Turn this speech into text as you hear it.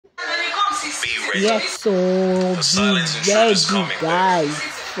Yes, so be ready, guys,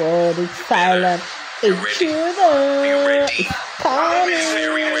 for the silent intruder. It's coming.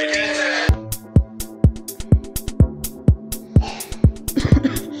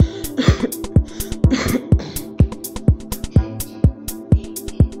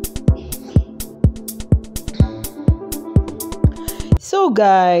 So,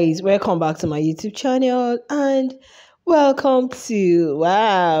 guys, welcome back to my YouTube channel and welcome to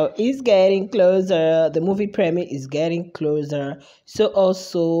wow, it's getting closer. The movie premiere is getting closer, so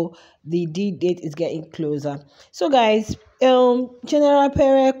also the date is getting closer. So, guys, General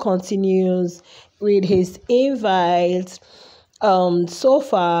Pere continues with his invites. So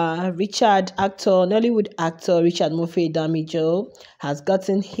far, Nollywood actor Richard Murphy Damijo has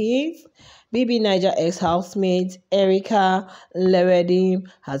gotten his. BBNAIJA ex-housemate Erica Leredim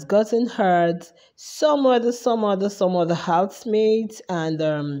has gotten hurt. Some other housemates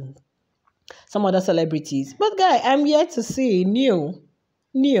and some other celebrities. But guy, I'm yet to see Neo.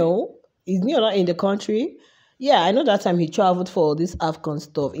 Is Neo not in the country? Yeah, I know that time he traveled for this AFCON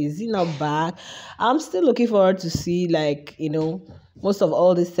stuff. Is he not back? I'm still looking forward to see, like, most of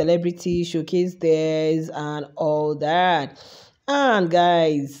all the celebrities showcase theirs and all that. And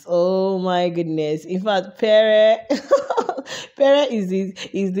guys, oh my goodness. In fact, Pere Pere is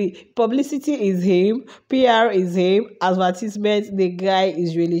the publicity is him, PR is him, advertisement, the guy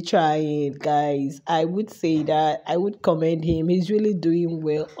is really trying, guys. I would say that I would commend him. He's really doing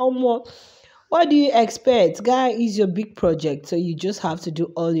well. What do you expect? Guy is your big project, so you just have to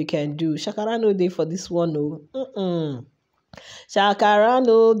do all you can do. Shakara no day for this one, no. Shakara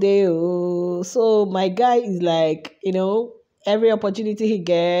no day, oh. So my guy is like, every opportunity he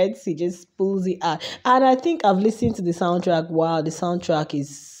gets, he just pulls it out. And I think I've listened to the soundtrack. Wow, the soundtrack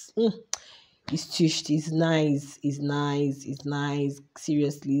is it's tushed, it's nice, it's nice.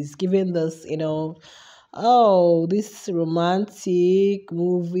 Seriously, it's giving this, oh, this romantic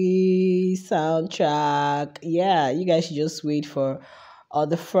movie soundtrack. Yeah, you guys should just wait for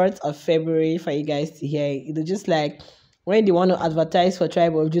the 1st of February for you guys to hear it. It's just like when they want to advertise for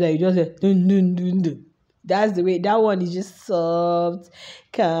Tribe of Judah, you just say dun dun dun dun. That's the way. That one is just soft,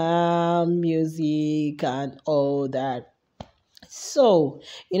 calm music and all that. So,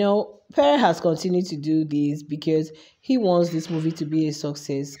 Pere has continued to do this because he wants this movie to be a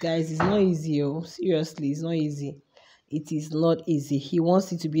success. Guys, it's not easy. Oh. Seriously, it's not easy. It is not easy. He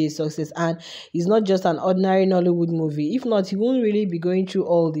wants it to be a success. And it's not just an ordinary Nollywood movie. If not, he won't really be going through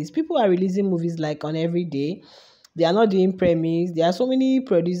all this. People are releasing movies like on every day. They are not doing premieres. There are so many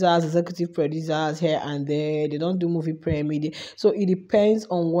producers, executive producers here and there. They don't do movie premiere. So it depends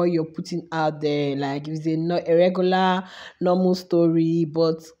on what you're putting out there. Like if it's a regular, normal story.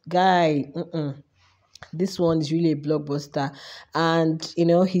 But guy, this one is really a blockbuster. And,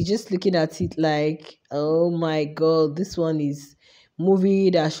 he's just looking at it like, oh my God, this one is movie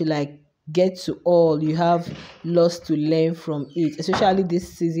that should like get to all. You have lots to learn from it, especially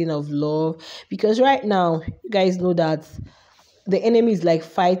this season of love, because right now you guys know that the enemy is like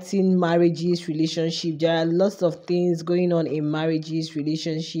fighting marriages, relationship. There are lots of things going on in marriages,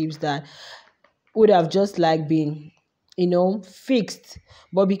 relationships that would have just like been fixed,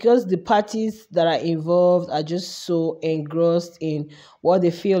 but because the parties that are involved are just so engrossed in what they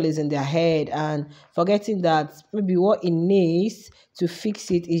feel is in their head and forgetting that maybe what it needs to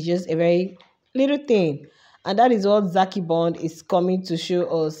fix it is just a very little thing. And that is what Zaki Bond is coming to show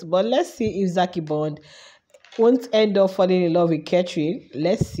us. But let's see if Zaki Bond won't end up falling in love with Catherine.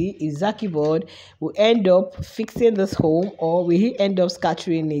 Let's see if Zaki Bond will end up fixing this home or will he end up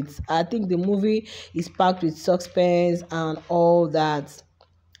scattering it. I think the movie is packed with suspense and all that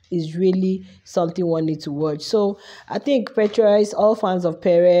is really something one need to watch. So I think patronize all fans of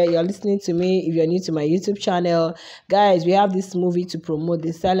Pere. You're listening to me. If you're new to my YouTube channel, guys, we have this movie to promote,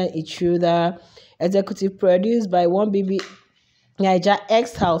 The Silent Intruder, executive produced by one BBNAIJA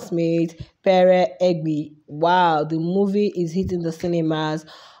ex-housemate Pere Egby. Wow, the movie is hitting the cinemas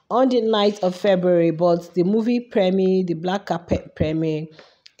on the 9th of February, but the movie premiere, the black carpet premiere,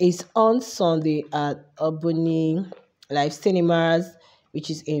 is on Sunday at Albany Live Cinemas, which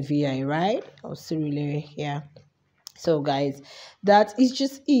is in VI, right? I'm still really here. So, guys, that is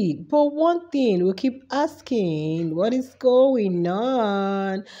just it. But one thing we keep asking, what is going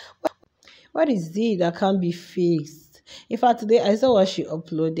on? What is it that can't be fixed? In fact, today I saw what she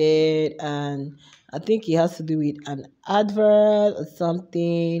uploaded, and I think it has to do with an advert or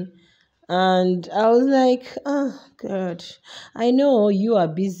something. And I was like, oh God, I know you are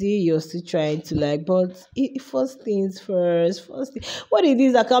busy, you're still trying to like, but first things first, what it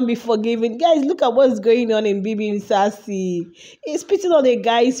is that can't be forgiven. Guys, look at what's going on in BBMZANSI. He's spitting on a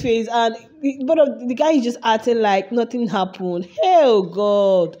guy's face, and the guy is just acting like nothing happened. Hell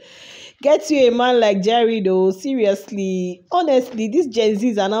God. Get you a man like Jerry though. Seriously. Honestly, these Gen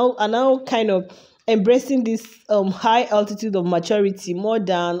Zs are now kind of embracing this high altitude of maturity more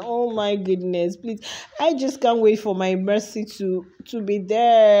than, oh my goodness, please. I just can't wait for my mercy to be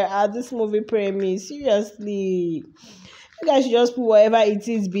there at this movie premiere. Seriously. You guys should just put whatever it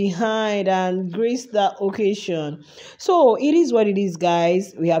is behind and grace that occasion. So it is what it is,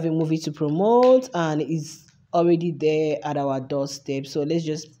 guys. We have a movie to promote and it's already there at our doorstep. So let's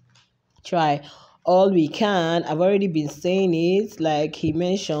just try all we can. I've already been saying it, like he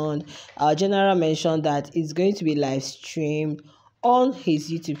mentioned, our general mentioned that it's going to be live streamed on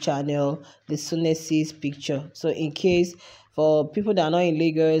his YouTube channel, the Sunesis Picture. So in case for people that are not in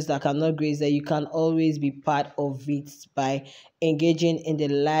Lagos that cannot grace that, you can always be part of it by engaging in the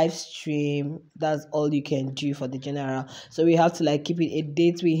live stream. That's all you can do for the general. So we have to like keep it a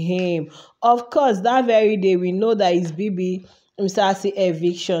date with him. Of course, that very day we know that it's BBMZANSI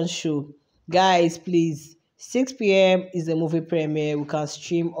eviction show. Guys, please, 6 p.m. is the movie premiere. We can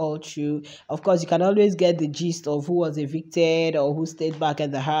stream all through. Of course, you can always get the gist of who was evicted or who stayed back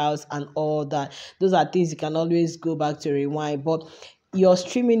at the house and all that. Those are things you can always go back to rewind. But you're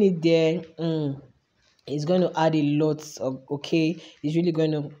streaming it there. It's going to add a lot of, okay? It's really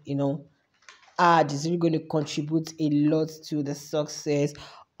going to, is really going to contribute a lot to the success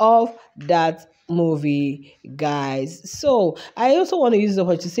of that movie, guys. So I also want to use the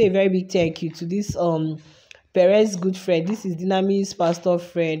opportunity to say a very big thank you to this Pere's good friend. This is Dynamic's pastor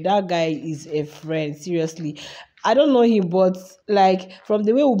friend. That guy is a friend, seriously. I don't know him, but like from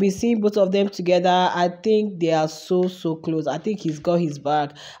the way we'll be seeing both of them together, I think they are so close. I think he's got his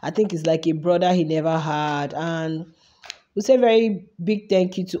back. I think it's like a brother he never had. And we say very big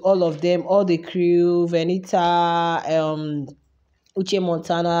thank you to all of them, all the crew, Venita, Uche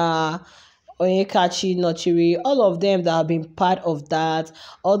Montana, Onyekachi, Nochiri, all of them that have been part of that,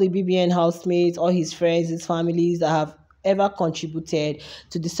 all the BBN housemates, all his friends, his families that have ever contributed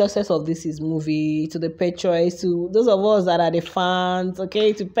to the success of his movie, to the patrons, to those of us that are the fans,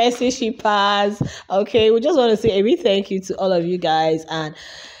 okay, to Percy shippers, okay. We just want to say a big thank you to all of you guys, and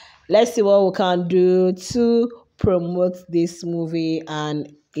let's see what we can do to promote this movie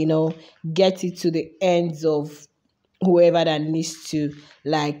and get it to the ends of whoever that needs to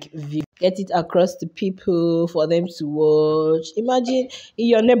like view, get it across to people for them to watch. Imagine in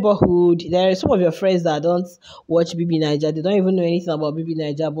your neighborhood there are some of your friends that don't watch BBNAIJA, they don't even know anything about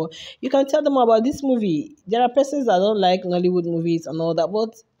BBNAIJA, but you can tell them about this movie. There are persons that don't like Nollywood movies and all that,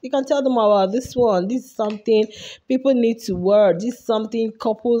 but you can tell them about this one. This is something people need to watch. This is something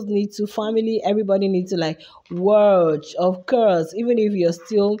couples need to, family, everybody needs to like watch. Of course, even if you're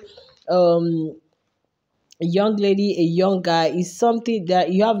still a young lady, a young guy, is something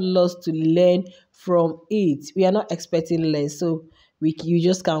that you have lots to learn from it. We are not expecting less, so you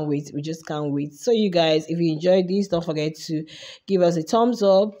just can't wait. We just can't wait. So you guys, if you enjoyed this, don't forget to give us a thumbs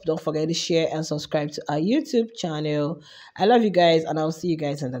up. Don't forget to share and subscribe to our YouTube channel. I love you guys, and I'll see you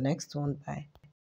guys in the next one. Bye.